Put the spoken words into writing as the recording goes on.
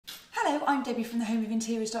Hello, I'm Debbie from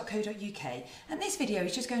thehomeofinteriors.co.uk, and this video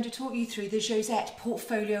is just going to talk you through the Josette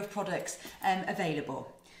portfolio of products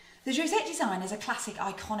available. The Josette design is a classic,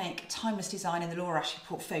 iconic, timeless design in the Laura Ashley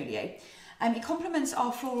portfolio. It complements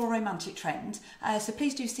our floral romantic trend, so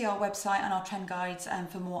please do see our website and our trend guides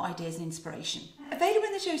for more ideas and inspiration. Available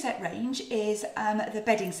in the Josette range is the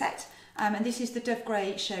bedding set, and this is the Dove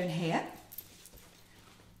Grey shown here.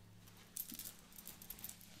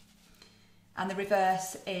 And the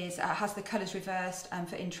reverse is has the colours reversed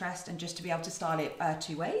for interest and just to be able to style it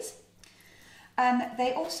two ways.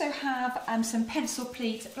 They also have some pencil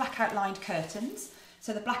pleat black outlined curtains.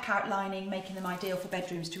 So the black outlining making them ideal for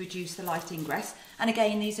bedrooms to reduce the light ingress. And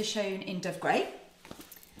again, these are shown in Dove Grey.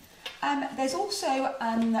 There's also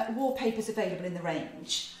wallpapers available in the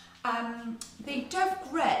range. The Dove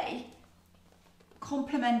Grey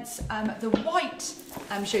complements the white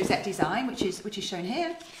Josette design, which is shown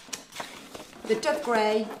here. The Dove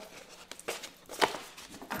Grey,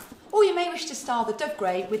 or you may wish to style the Dove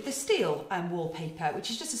Grey with the steel wallpaper,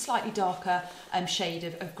 which is just a slightly darker shade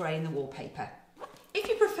of grey in the wallpaper. If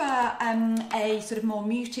you prefer a sort of more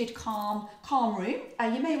muted, calm room,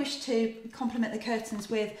 you may wish to complement the curtains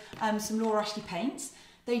with some Laura Ashley paints.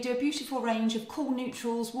 They do a beautiful range of cool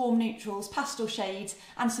neutrals, warm neutrals, pastel shades,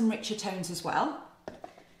 and some richer tones as well.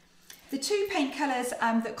 The two paint colours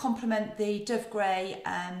that complement the Dove Grey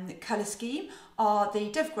colour scheme are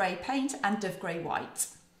the Dove Grey paint and Dove Grey white.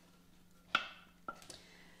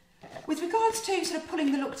 With regards to sort of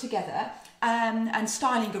pulling the look together and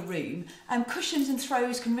styling a room, cushions and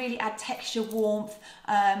throws can really add texture, warmth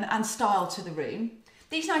and style to the room.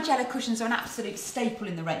 These Nigella cushions are an absolute staple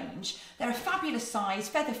in the range. They're a fabulous size,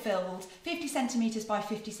 feather filled, 50 centimetres by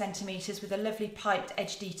 50 centimetres with a lovely piped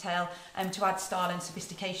edge detail to add style and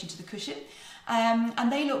sophistication to the cushion.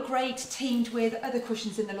 And they look great teamed with other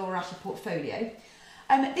cushions in the Laura Ashley portfolio.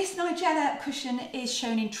 This Nigella cushion is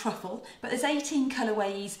shown in truffle, but there's 18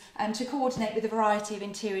 colourways to coordinate with a variety of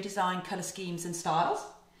interior design, colour schemes and styles.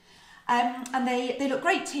 And they look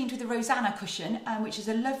great teamed with the Rosanna cushion, which is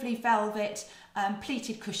a lovely velvet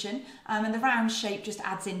pleated cushion, and the round shape just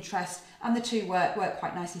adds interest, and the two work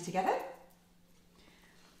quite nicely together.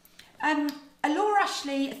 A Laura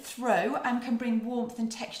Ashley throw can bring warmth and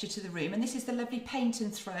texture to the room, and this is the lovely paint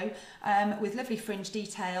and throw with lovely fringe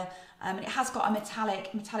detail, and it has got a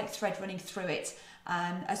metallic thread running through it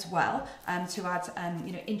as well to add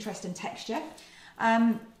interest and texture.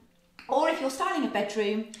 Or if you're styling a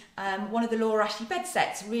bedroom, one of the Laura Ashley bed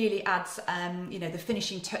sets really adds the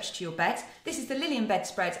finishing touch to your bed. This is the Lilian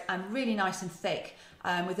bedspread, really nice and thick,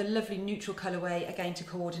 with a lovely neutral colourway, again to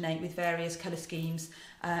coordinate with various colour schemes,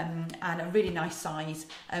 and a really nice size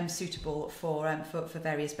suitable for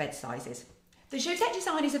various bed sizes. The Josette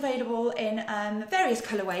design is available in various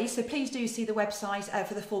colourways, so please do see the website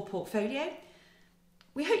for the full portfolio.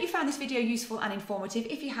 We hope you found this video useful and informative.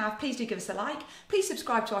 If you have, please do give us a like. Please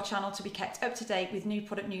subscribe to our channel to be kept up to date with new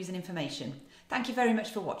product news and information. Thank you very much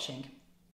for watching.